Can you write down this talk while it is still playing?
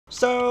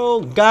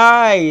So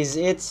guys,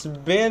 it's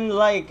been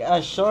like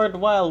a short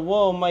while.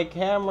 Whoa, my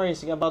camera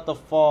is about to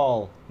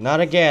fall. Not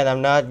again.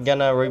 I'm not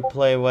gonna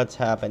replay what's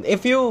happened.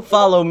 If you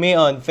follow me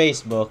on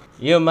Facebook,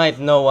 you might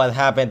know what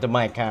happened to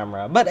my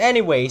camera. But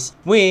anyways,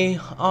 we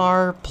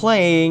are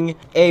playing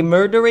a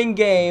murdering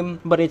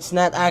game, but it's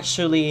not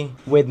actually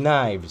with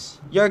knives.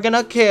 You're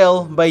gonna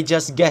kill by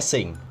just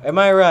guessing. Am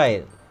I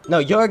right? No,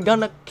 you're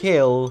gonna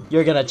kill,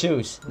 you're gonna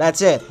choose.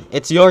 That's it.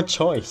 It's your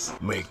choice.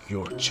 Make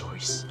your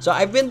choice. So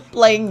I've been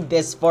playing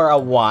this for a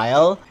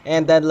while,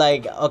 and then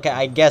like, okay,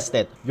 I guessed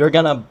it. You're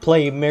gonna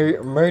play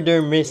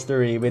murder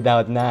mystery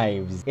without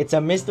knives. It's a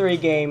mystery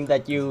game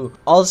that you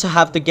also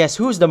have to guess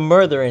who's the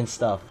murderer and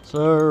stuff.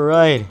 So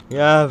right, you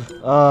have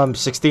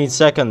 16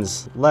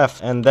 seconds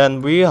left, and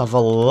then we have a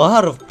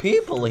lot of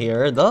people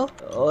here though.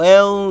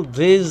 Well,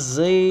 this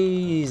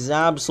is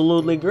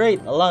absolutely great.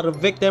 A lot of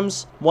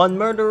victims, one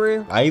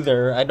murderer.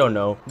 Either, I don't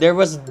know. There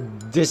was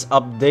this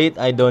update,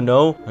 I don't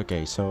know.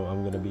 Okay, so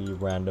I'm gonna be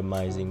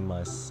randomizing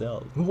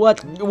myself.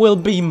 What will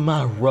be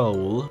my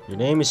role? Your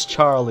name is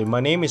Charlie. My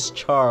name is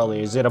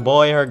Charlie. Is it a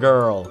boy or a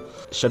girl?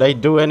 Should I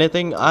do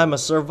anything? I'm a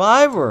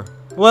survivor.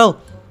 Well,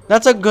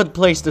 that's a good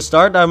place to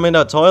start. I'm in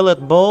a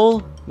toilet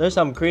bowl. There's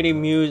some creepy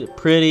music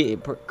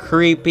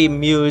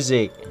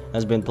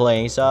has been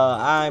playing, so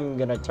I'm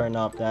gonna turn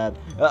off that.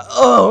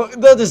 Oh,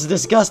 that is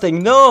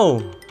disgusting.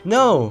 No,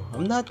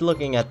 I'm not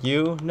looking at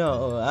you.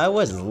 No, I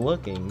was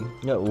looking.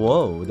 No,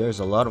 whoa, there's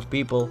a lot of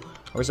people.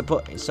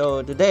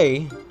 So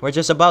today we're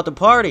just about to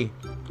party.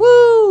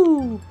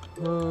 Woo!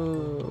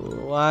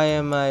 Why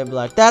am I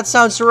black? That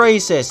sounds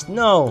racist.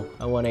 No,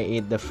 I want to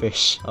eat the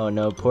fish. Oh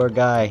no, poor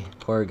guy.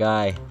 Poor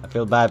guy. I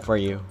feel bad for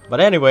you. But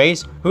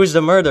anyways, who's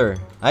the murderer?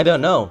 I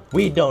don't know.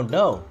 We don't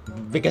know.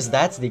 Because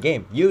that's the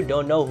game. You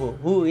don't know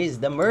who is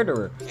the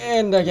murderer.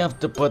 And I have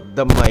to put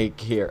the mic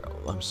here.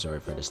 Oh, I'm sorry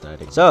for the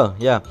static. So,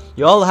 yeah.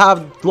 You all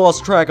have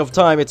lost track of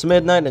time. It's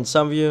midnight and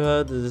some of you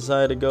had to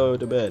decide to go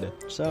to bed.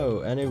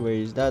 So,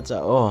 anyways, that's...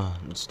 oh,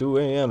 it's 2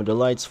 a.m. The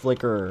lights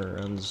flicker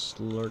and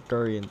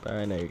slurry and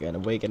panic and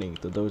awakening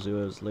to those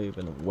who sleep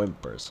and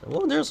whimpers.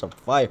 Oh, there's a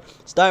fire.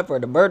 It's time for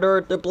the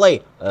murderer to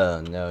play. Oh,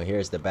 no.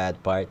 Here's the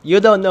bad part. You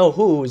don't know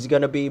who's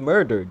gonna be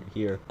murdered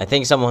here. I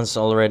think someone's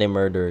already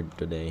murdered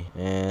today.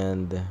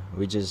 And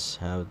we just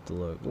have to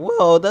look.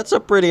 Whoa, that's a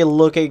pretty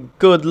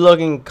good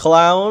looking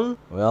clown.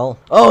 Well,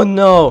 oh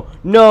no,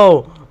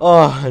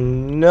 oh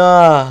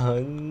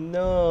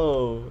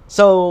no.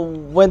 So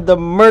when the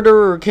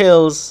murderer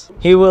kills,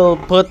 he will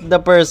put the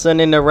person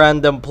in a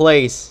random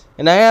place.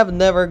 And I have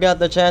never got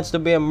the chance to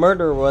be a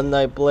murderer when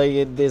I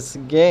play this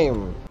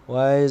game.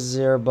 Why is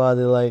your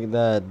body like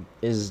that?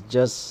 It's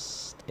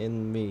just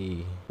in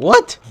me.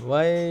 What?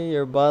 Why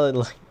your body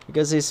like?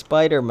 Because he's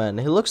Spider-Man.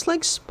 He looks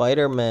like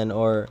Spider-Man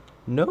or...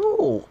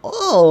 No.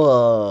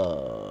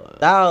 Oh.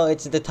 Now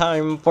it's the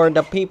time for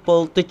the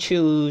people to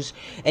choose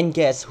and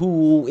guess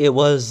who it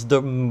was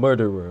the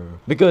murderer.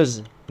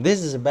 Because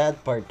this is a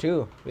bad part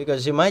too.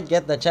 Because you might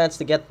get the chance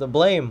to get the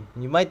blame.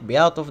 You might be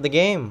out of the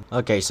game.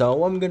 Okay,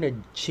 so I'm gonna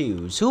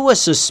choose. Who was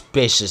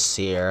suspicious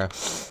here?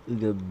 It's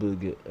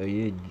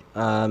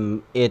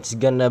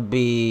gonna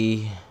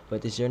be...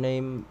 What is your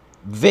name?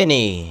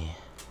 Vinny.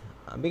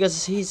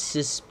 Because he's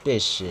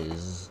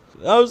suspicious.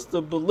 House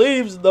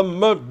believes the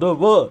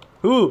murderer.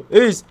 Who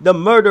is the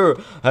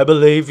murderer? I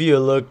believe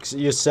you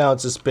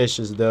sound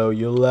suspicious though.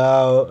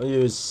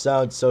 You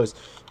sound so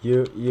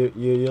you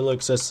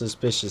look so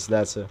suspicious.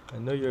 That's it. I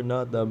know you're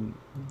not the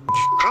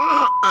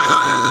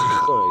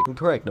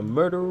Correct. The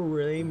murderer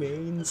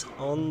remains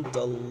on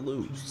the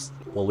loose.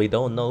 Well, we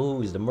don't know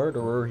who's the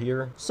murderer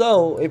here.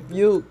 So if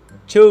you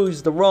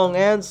choose the wrong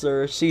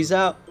answer, she's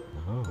out.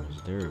 Oh,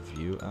 is there a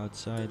view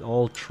outside?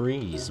 All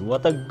trees.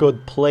 What a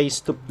good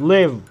place to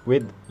live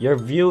with. Your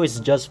view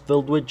is just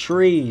filled with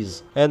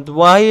trees. And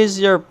why is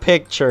your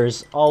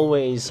pictures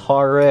always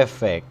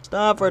horrific? It's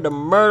time for the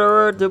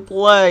murderer to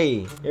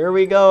play. Here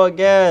we go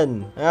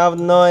again. I have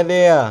no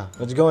idea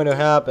what's going to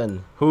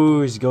happen.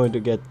 Who's going to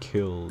get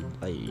killed?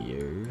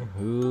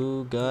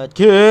 Who got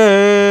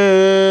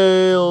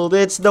killed?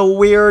 It's the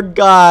weird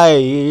guy.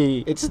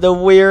 It's the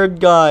weird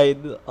guy.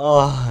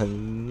 Oh,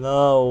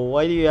 no.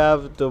 Why do you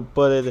have to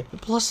put it?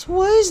 Plus,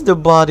 why is the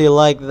body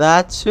like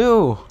that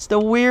too? It's the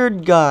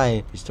weird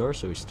guy. His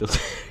torso is still there.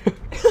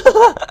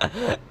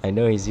 I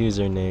know his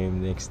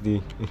username next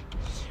D.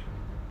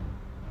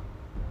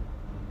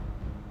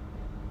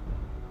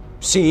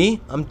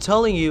 See? I'm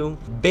telling you,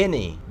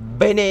 Benny.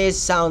 Benny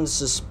sounds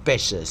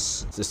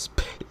suspicious.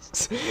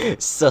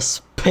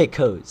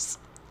 Suspicious.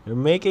 You're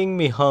making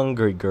me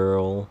hungry,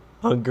 girl.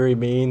 Hungry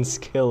means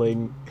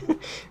killing.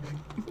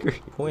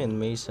 Twin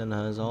Mason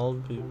has all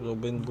people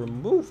been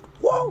removed.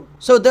 Whoa!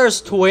 So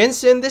there's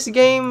twins in this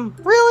game?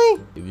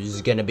 Really?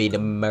 Who's gonna be the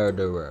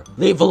murderer?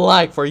 Leave a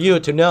like for you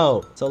to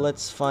know. So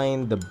let's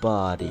find the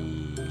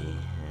body.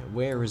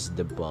 Where is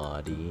the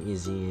body?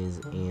 Is he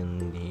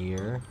in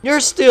here?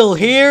 You're still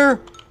here?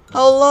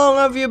 How long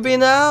have you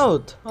been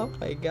out? Oh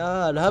my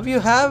god. Have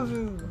you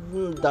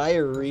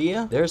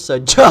diarrhea? There's a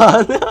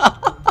John.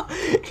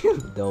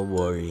 Don't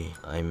worry,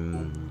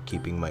 I'm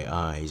keeping my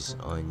eyes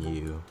on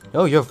you.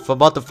 Oh, you're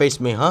about to face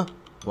me, huh?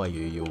 Why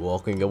you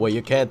walking away?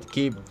 You can't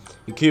keep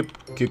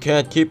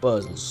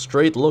a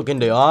straight look in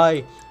the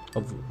eye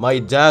of my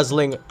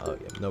dazzling. Oh,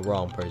 yeah, no,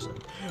 wrong person.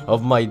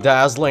 Of my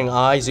dazzling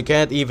eyes, you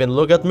can't even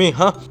look at me,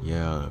 huh?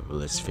 Yeah,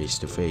 let's face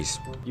to face.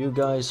 You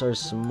guys are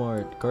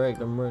smart, correct?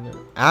 The murderer.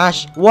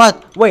 Ash,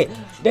 what? Wait,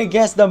 they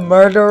guessed the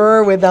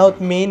murderer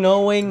without me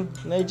knowing?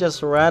 They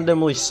just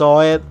randomly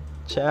saw it.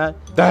 Chat.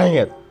 Dang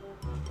it!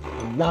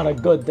 I'm not a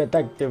good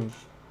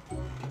detective.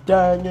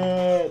 Dang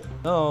it!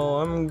 Oh,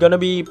 I'm gonna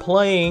be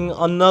playing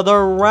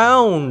another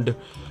round.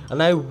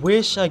 And I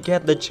wish I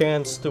get the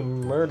chance to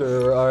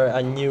murder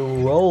a new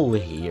role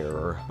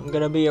here. I'm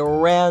gonna be a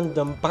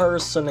random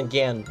person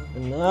again.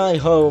 And I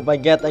hope I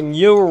get a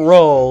new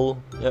role.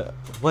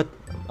 What?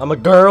 I'm a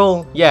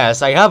girl?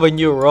 Yes, I have a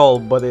new role,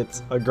 but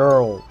it's a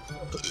girl.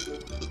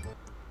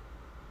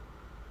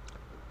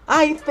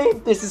 I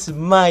think this is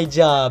my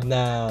job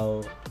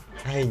now.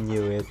 I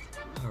knew it.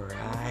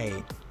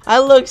 Alright. I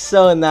look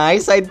so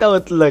nice, I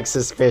don't look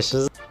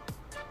suspicious.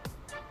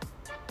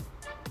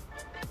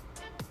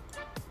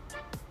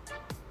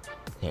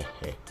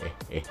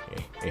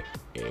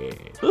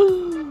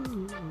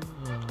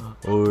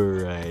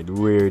 Alright,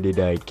 where did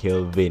I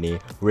kill Vinny?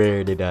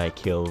 Where did I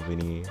kill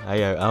Vinny?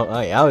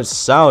 I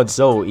sound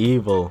so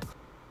evil.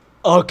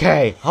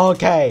 Okay. No,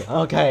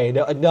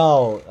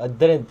 I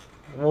didn't.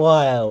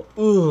 Wow.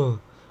 Ooh.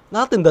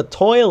 Not in the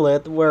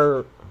toilet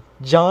where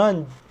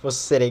John was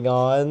sitting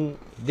on.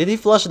 Did he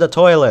flush the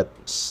toilet?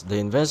 The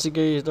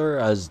investigator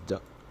has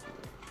done.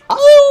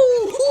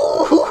 Oh!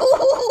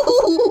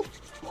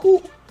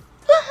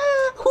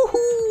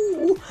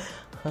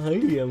 I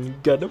am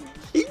gonna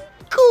be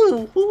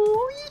cool.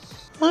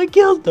 I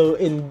killed the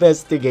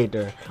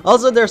investigator.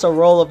 Also, there's a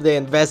role of the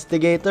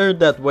investigator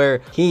that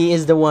where he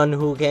is the one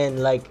who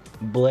can like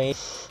blame.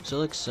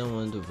 Select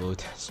someone to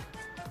vote as.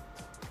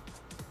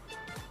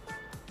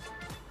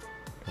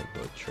 I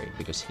vote Trey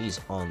because he's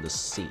on the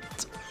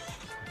seat.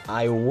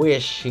 I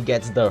wish he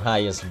gets the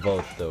highest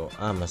vote though.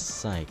 I'm a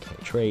psych.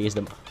 Trey is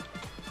the.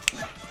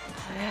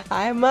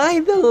 Am I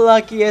the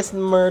luckiest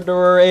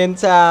murderer in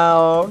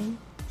town?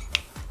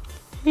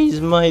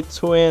 He's my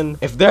twin.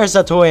 If there's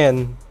a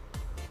twin,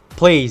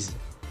 please.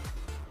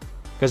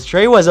 Because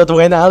Trey was a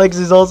twin, Alex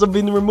has also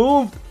been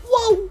removed.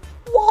 Whoa.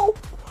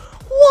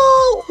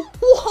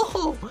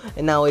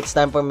 And now it's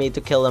time for me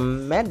to kill a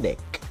medic.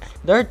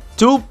 There are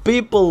 2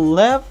 people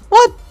left.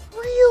 What?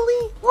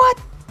 Really? What?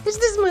 Is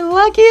this my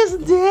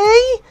luckiest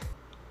day?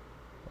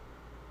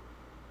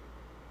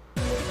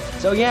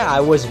 So yeah, I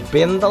was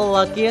been the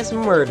luckiest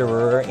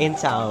murderer in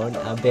town.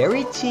 I'm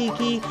very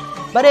cheeky.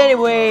 But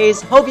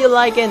anyways, hope you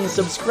like and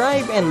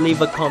subscribe and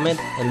leave a comment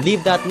and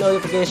leave that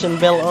notification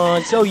bell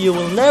on so you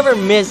will never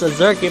miss a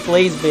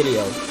Zurkieplays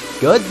video.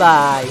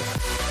 Goodbye!